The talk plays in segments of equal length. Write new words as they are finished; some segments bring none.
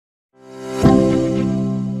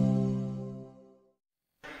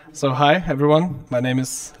So hi everyone, my name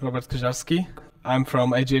is Robert Koziarski. I'm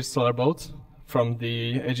from AGH Solar Boat, from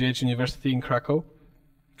the AGH University in Krakow.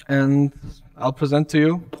 And I'll present to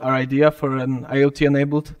you our idea for an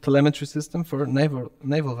IoT-enabled telemetry system for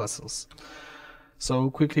naval vessels.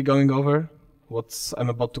 So quickly going over what I'm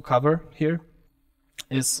about to cover here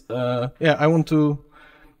is, I want to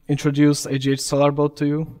introduce AGH Solar Boat to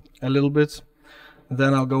you a little bit.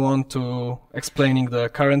 Then I'll go on to explaining the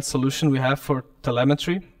current solution we have for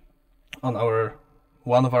telemetry on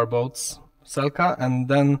one of our boats, Selka, and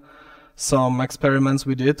then some experiments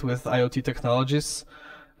we did with IoT technologies,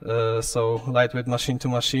 so lightweight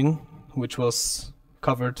machine-to-machine, which was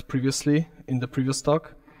covered previously in the previous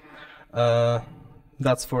talk.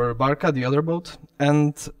 That's for Barka, the other boat,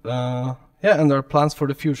 and our plans for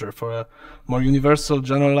the future for a more universal,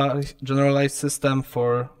 generalized system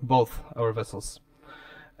for both our vessels,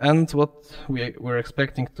 and what we're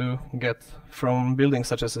expecting to get from building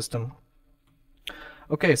such a system.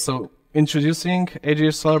 Okay, so introducing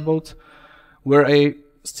AGH Solar Boat. We're a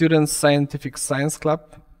student scientific science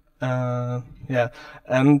club. Our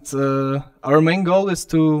main goal is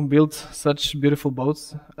to build such beautiful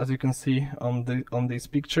boats, as you can see on these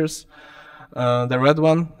pictures. The red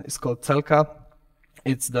one is called Selka.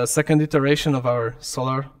 It's the second iteration of our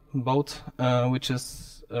solar boat, which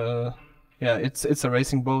is it's a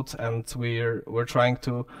racing boat, and we're trying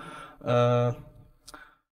to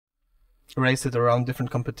race it around different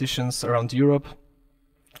competitions around Europe.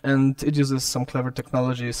 And it uses some clever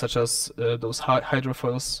technology, such as those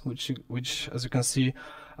hydrofoils, which, as you can see,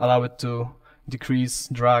 allow it to decrease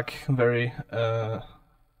drag very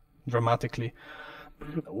dramatically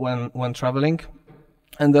when traveling.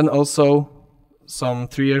 And then also, some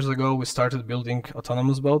 3 years ago, we started building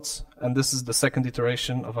autonomous boats, and this is the second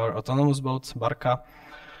iteration of our autonomous boat, Barka.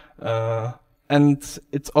 And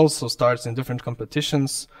it also starts in different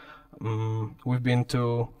competitions. We've been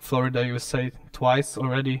to Florida, USA twice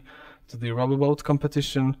already, to the Robot Boat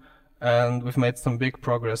competition, and we've made some big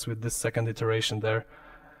progress with this second iteration there.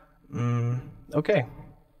 Okay,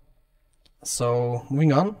 so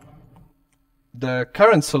moving on. The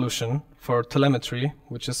current solution for telemetry,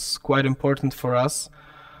 which is quite important for us,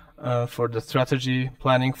 for the strategy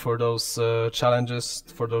planning for those challenges,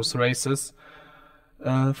 for those races,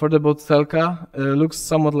 for the boat Selka, looks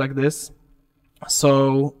somewhat like this.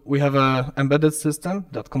 So we have an embedded system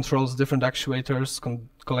that controls different actuators,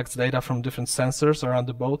 collects data from different sensors around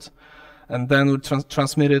the boat, and then we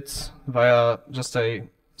transmit it via just a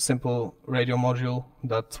simple radio module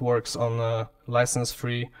that works on a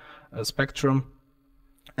license-free spectrum,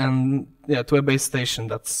 and to a base station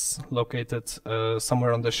that's located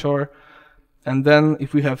somewhere on the shore. And then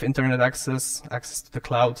if we have internet access to the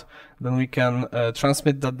cloud, then we can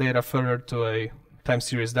transmit that data further to a time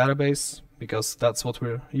series database, because that's what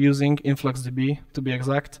we're using, InfluxDB to be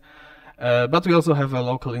exact. But we also have a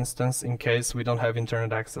local instance in case we don't have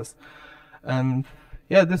internet access. And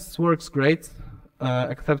this works great,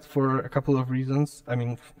 except for a couple of reasons. I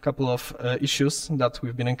mean, a couple of issues that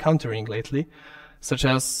we've been encountering lately, such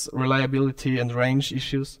as reliability and range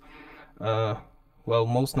issues. Well,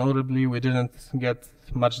 most notably, we didn't get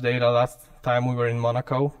much data last time we were in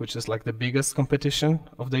Monaco, which is like the biggest competition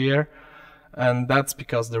of the year. And that's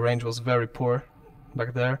because the range was very poor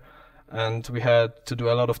back there, and we had to do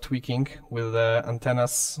a lot of tweaking with the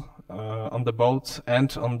antennas on the boat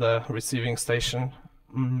and on the receiving station.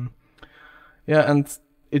 And it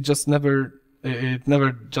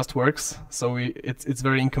never just works. So it's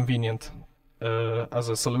very inconvenient as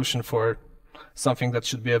a solution for something that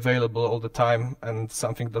should be available all the time and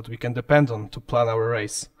something that we can depend on to plan our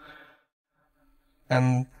race.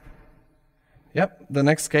 And the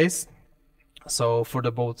next case. So for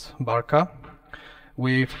the boat Barka,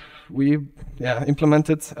 we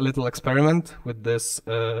implemented a little experiment with this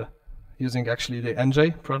using actually the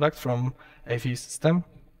NJ product from AV System,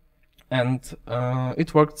 and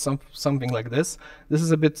it worked something like this. This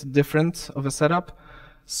is a bit different of a setup.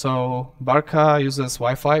 So Barka uses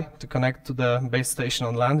Wi-Fi to connect to the base station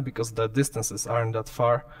on land, because the distances aren't that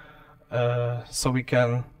far, so we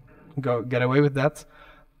can get away with that.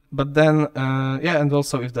 But then, and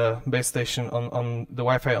also if the base station on the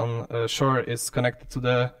Wi-Fi on shore is connected to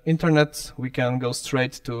the internet, we can go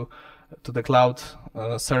straight to the cloud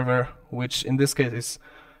server, which in this case is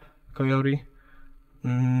Coyote.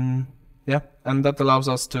 And that allows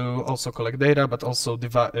us to also collect data, but also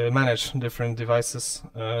manage different devices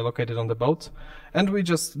located on the boat. And we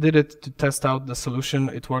just did it to test out the solution.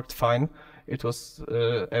 It worked fine. It was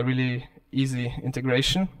a really easy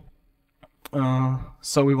integration.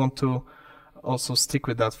 So we want to also stick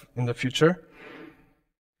with that in the future.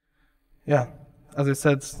 as I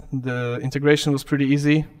said, the integration was pretty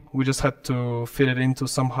easy. We just had to fit it into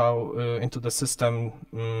somehow into the system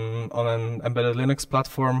on an embedded Linux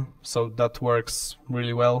platform. So that works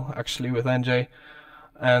really well actually with NJ.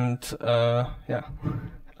 And yeah,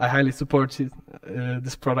 I highly support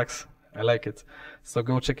this product. I like it. So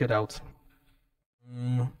go check it out.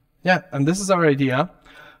 Yeah, and this is our idea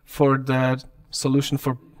for the solution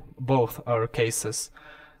for both our cases.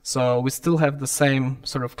 So we still have the same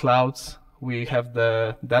sort of clouds. We have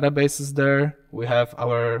the databases there. We have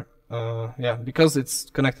our, because it's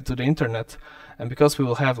connected to the internet, and because we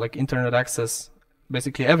will have like internet access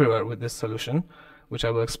basically everywhere with this solution, which I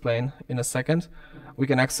will explain in a second, we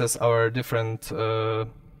can access our different,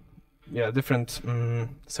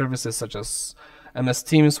 services such as MS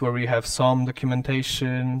Teams, where we have some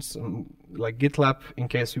documentation, like GitLab, in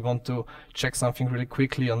case we want to check something really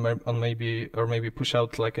quickly on maybe push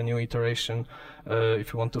out like a new iteration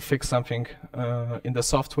if you want to fix something in the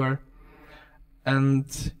software.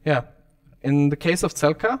 And yeah, in the case of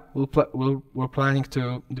Celka, we're planning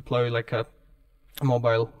to deploy like a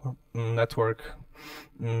mobile network.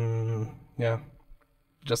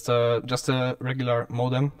 Just a regular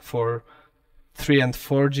modem for 3 and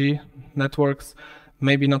 4G networks,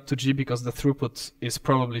 maybe not 2G because the throughput is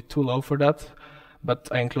probably too low for that, but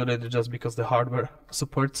I included it just because the hardware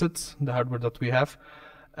supports it, the hardware that we have.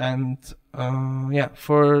 And yeah,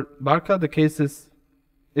 for Barka, the case is,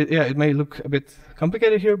 it may look a bit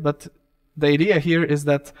complicated here, but the idea here is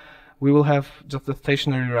that we will have just a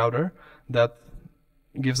stationary router that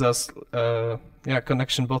gives us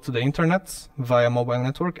connection both to the internet via mobile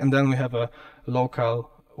network, and then we have a local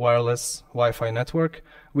wireless Wi-Fi network,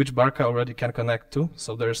 which Barka already can connect to,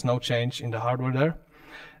 so there's no change in the hardware there.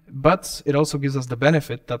 But it also gives us the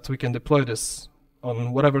benefit that we can deploy this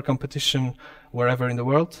on whatever competition, wherever in the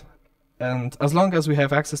world. And as long as we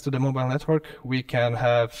have access to the mobile network, we can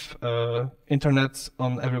have internet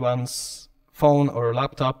on everyone's phone or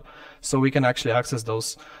laptop, so we can actually access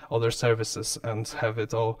those other services and have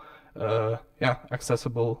it all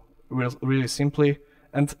accessible really simply.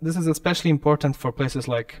 And this is especially important for places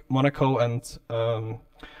like Monaco and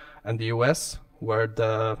the US, where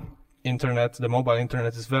the mobile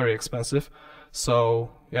internet is very expensive.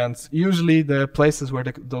 So, and usually the places where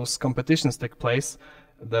those competitions take place,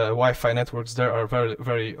 the Wi-Fi networks there are very,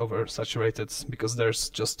 very oversaturated because there's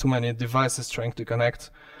just too many devices trying to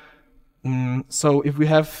connect. So if we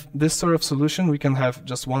have this sort of solution, we can have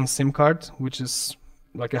just one SIM card, which is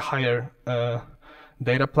like a higher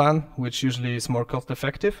data plan, which usually is more cost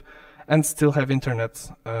effective, and still have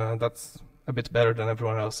internet that's a bit better than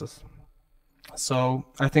everyone else's. So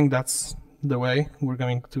I think that's the way we're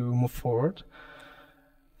going to move forward.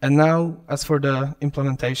 And now, as for the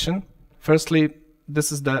implementation, firstly,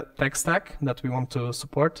 this is the tech stack that we want to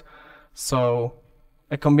support. So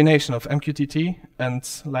a combination of MQTT and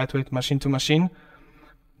lightweight machine-to-machine.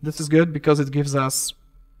 This is good because it gives us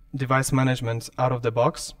device management out of the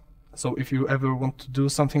box. So if you ever want to do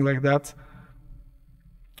something like that,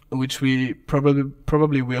 which we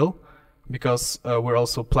probably will, because we're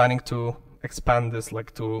also planning to expand this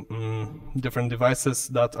like to different devices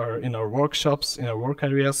that are in our workshops, in our work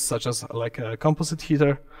areas, such as like a composite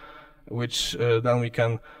heater, which then we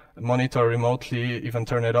can monitor remotely, even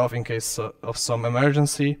turn it off in case of some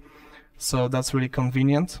emergency. So that's really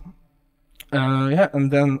convenient.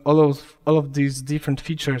 And then all of these different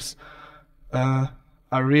features are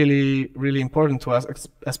really, really important to us,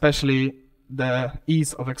 especially the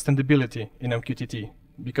ease of extendability in MQTT,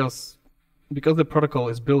 because the protocol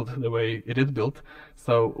is built the way it is built,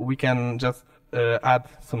 so we can just add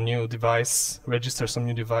some new device, register some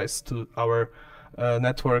new device to our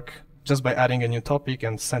network just by adding a new topic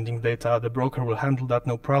and sending data. The broker will handle that,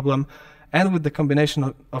 no problem. And with the combination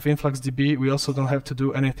of InfluxDB, we also don't have to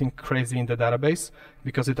do anything crazy in the database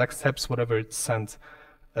because it accepts whatever it's sent.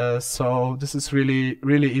 So this is really,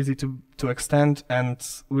 really easy to extend, and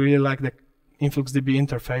we really like the InfluxDB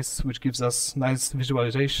interface, which gives us nice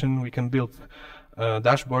visualization. We can build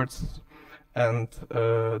dashboards, and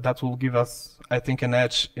that will give us, I think, an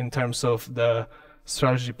edge in terms of the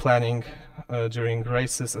strategy planning during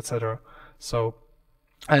races, etc. So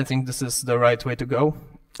I think this is the right way to go.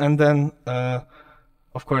 And then,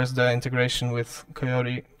 of course, the integration with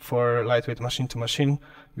Coyote for lightweight machine-to-machine,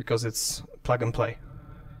 because it's plug and play.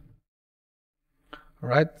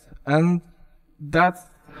 Right, and that's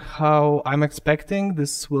how I'm expecting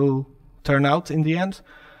this will turn out in the end.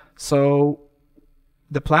 So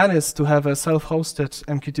the plan is to have a self-hosted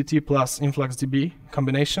MQTT plus InfluxDB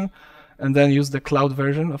combination, and then use the cloud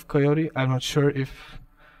version of Coyote. I'm not sure if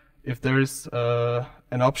there is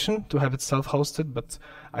an option to have it self-hosted, but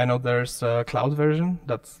I know there's a cloud version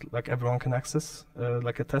that like everyone can access,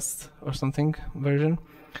 like a test or something version.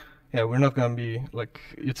 Yeah, we're not gonna be like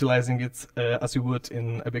utilizing it as you would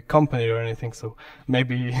in a big company or anything, so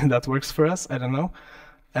maybe that works for us, I don't know.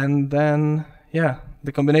 And then, yeah,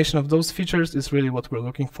 the combination of those features is really what we're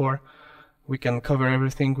looking for. We can cover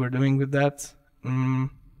everything we're doing with that. And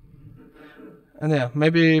yeah,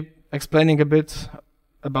 maybe explaining a bit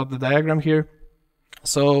about the diagram here.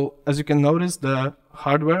 So as you can notice, the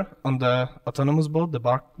hardware on the autonomous boat, the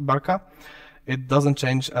Barka, it doesn't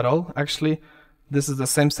change at all, actually. This is the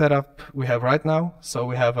same setup we have right now. So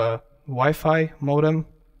we have a Wi-Fi modem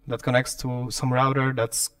that connects to some router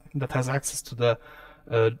that has access to the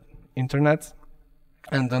internet,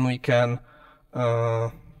 and then we can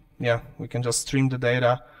just stream the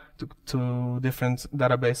data to different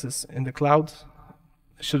databases in the cloud.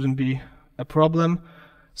 Shouldn't be a problem.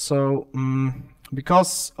 So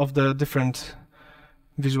because of the different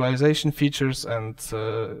visualization features and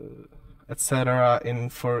etc. in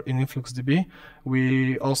InfluxDB,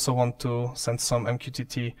 we also want to send some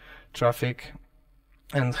MQTT traffic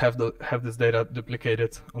and have this data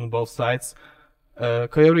duplicated on both sides.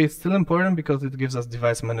 Coyote is still important because it gives us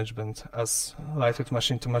device management as lightweight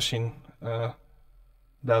machine-to-machine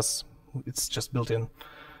does. It's just built in.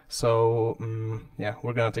 So yeah,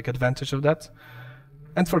 we're gonna take advantage of that.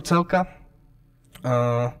 And for Telka,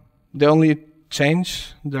 the only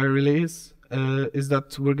change there really is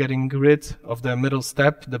that we're getting rid of the middle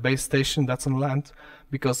step, the base station that's on land,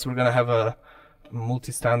 because we're gonna have a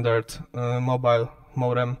multi-standard mobile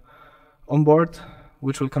modem on board,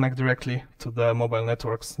 which will connect directly to the mobile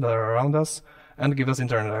networks that are around us and give us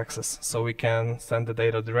internet access. So we can send the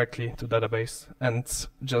data directly to database and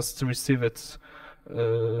just receive it,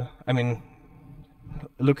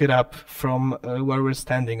 look it up from where we're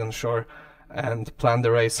standing on shore and plan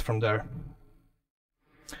the race from there.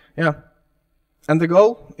 Yeah, and the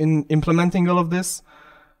goal in implementing all of this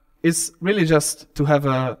is really just to have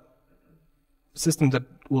a system that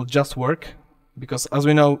will just work, because as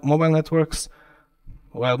we know, mobile networks,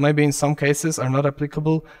 well, maybe in some cases are not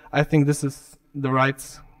applicable. I think this is the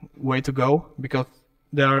right way to go because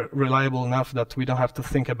they are reliable enough that we don't have to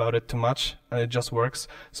think about it too much and it just works.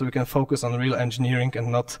 So we can focus on real engineering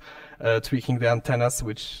and not tweaking the antennas,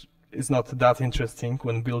 which is not that interesting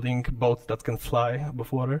when building boats that can fly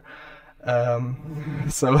above water.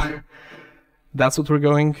 So that's what we're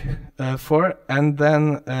going for. And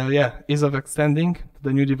then, yeah, ease of extending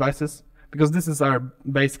the new devices, because this is our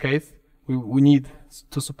base case. We need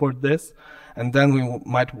to support this, and then we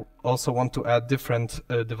might also want to add different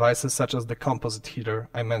devices such as the composite heater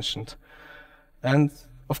I mentioned. And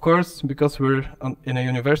of course, because we're in a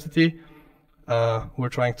university, we're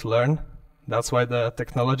trying to learn. That's why the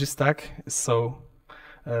technology stack is so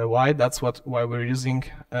wide. That's why we're using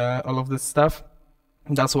all of this stuff.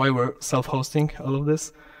 That's why we're self-hosting all of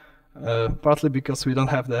this. Partly because we don't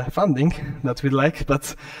have the funding that we'd like,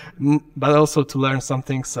 but also to learn some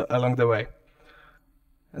things along the way.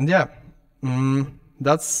 And yeah,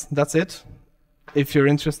 that's it. If you're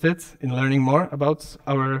interested in learning more about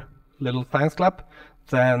our little science club,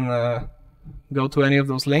 then go to any of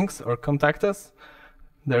those links or contact us.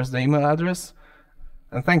 There's the email address.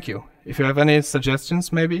 And thank you. If you have any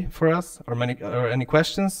suggestions maybe for us or any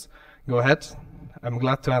questions, go ahead. I'm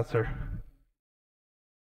glad to answer.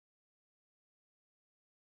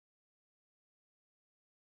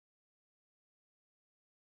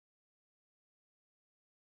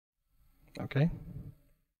 Okay,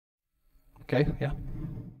 yeah.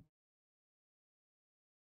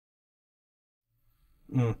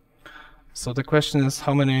 So the question is,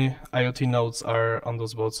 how many IoT nodes are on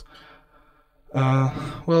those boats?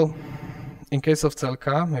 Well, in case of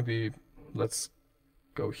Telka, maybe let's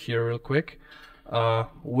go here real quick.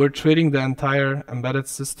 We're treating the entire embedded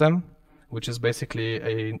system, which is basically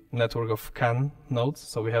a network of CAN nodes.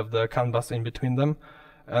 So we have the CAN bus in between them,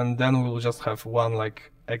 and then we'll just have one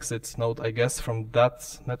like exit node, I guess, from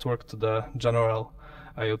that network to the general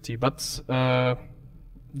IoT. But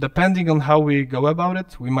depending on how we go about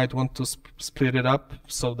it, we might want to split it up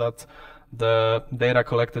so that the data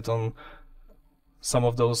collected on some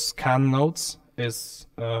of those CAN nodes is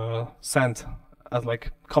sent as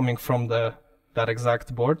like coming from that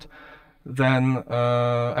exact board. Then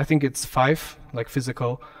I think it's 5 like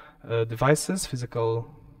physical devices, physical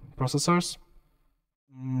processors,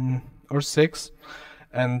 or 6.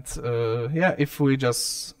 And yeah, if we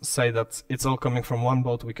just say that it's all coming from one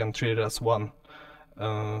boat, we can treat it as one.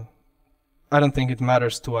 I don't think it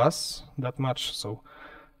matters to us that much, so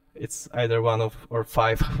it's either 1 or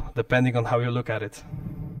 5, depending on how you look at it.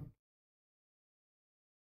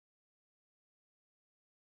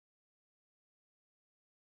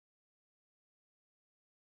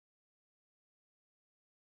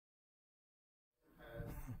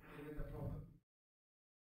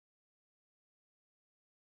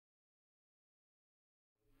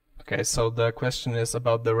 Okay, so the question is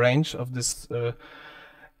about the range of this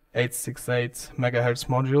 868 megahertz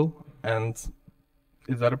module, and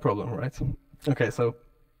is that a problem, right? Okay, so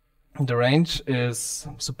the range is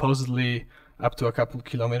supposedly up to a couple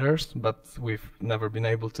kilometers, but we've never been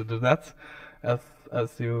able to do that, as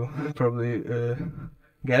you probably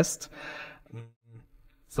guessed.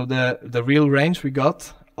 So the real range we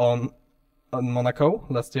got on Monaco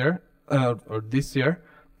last year, or this year,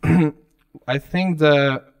 I think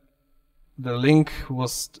the link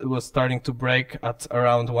was starting to break at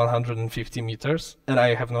around 150 meters, and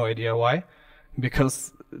I have no idea why,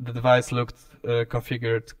 because the device looked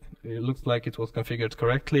configured. It looked like it was configured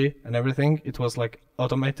correctly and everything. It was like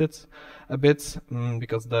automated a bit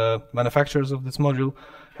because the manufacturers of this module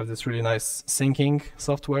have this really nice syncing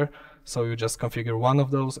software. So you just configure one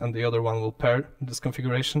of those and the other one will pair this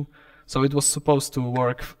configuration. So it was supposed to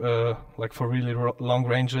work like for really long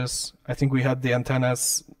ranges. I think we had the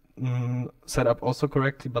antennas set up also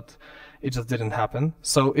correctly, but it just didn't happen.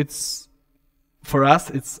 So it's, for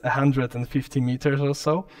us, it's 150 meters or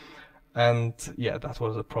so. And yeah, that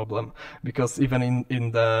was a problem, because even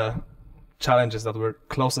in the challenges that were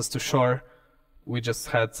closest to shore, we just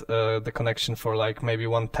had the connection for like maybe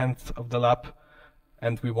 1/10 of the lap,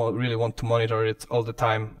 and we really want to monitor it all the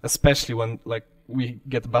time, especially when like we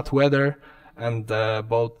get bad weather and the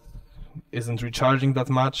boat isn't recharging that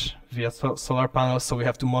much via solar panels, so we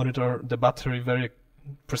have to monitor the battery very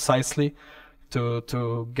precisely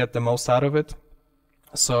to get the most out of it.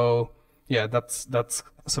 So yeah, that's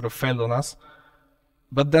sort of failed on us.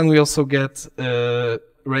 But then we also get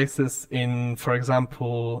races in, for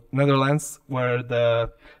example, Netherlands, where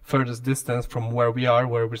the furthest distance from where we are,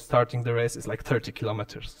 where we're starting the race, is like 30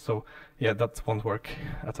 kilometers. So yeah, that won't work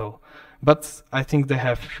at all. But I think they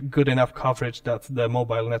have good enough coverage that the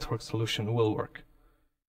mobile network solution will work.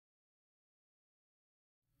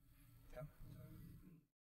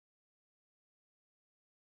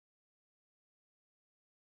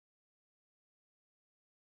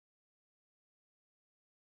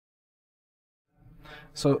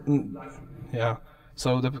 So yeah,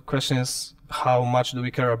 so the question is, how much do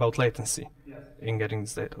we care about latency in getting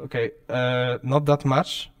this data? Okay, not that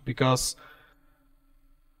much, because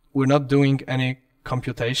we're not doing any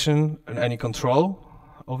computation and any control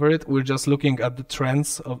over it. We're just looking at the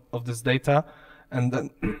trends of this data, and then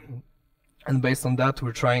and based on that,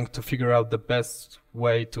 we're trying to figure out the best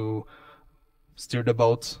way to steer the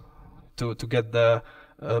boat to get the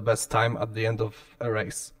best time at the end of a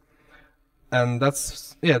race. And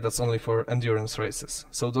that's only for endurance races.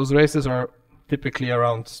 So those races are typically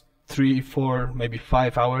around 3, 4, maybe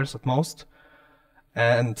 5 hours at most.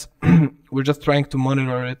 And we're just trying to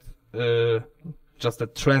monitor it, just the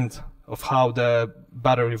trend of how the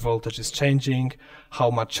battery voltage is changing,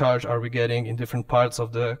 how much charge are we getting in different parts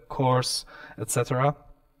of the course, etc.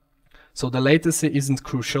 So the latency isn't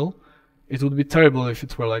crucial. It would be terrible if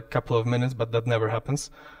it were like a couple of minutes, but that never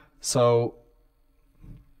happens. So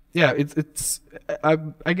yeah,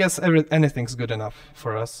 I guess anything's good enough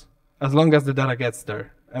for us, as long as the data gets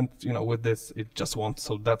there. And with this, it just won't.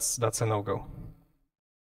 So that's a no-go.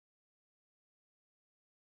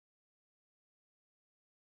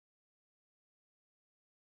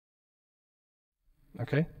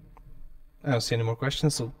 Okay. I don't see any more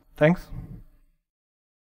questions. So thanks.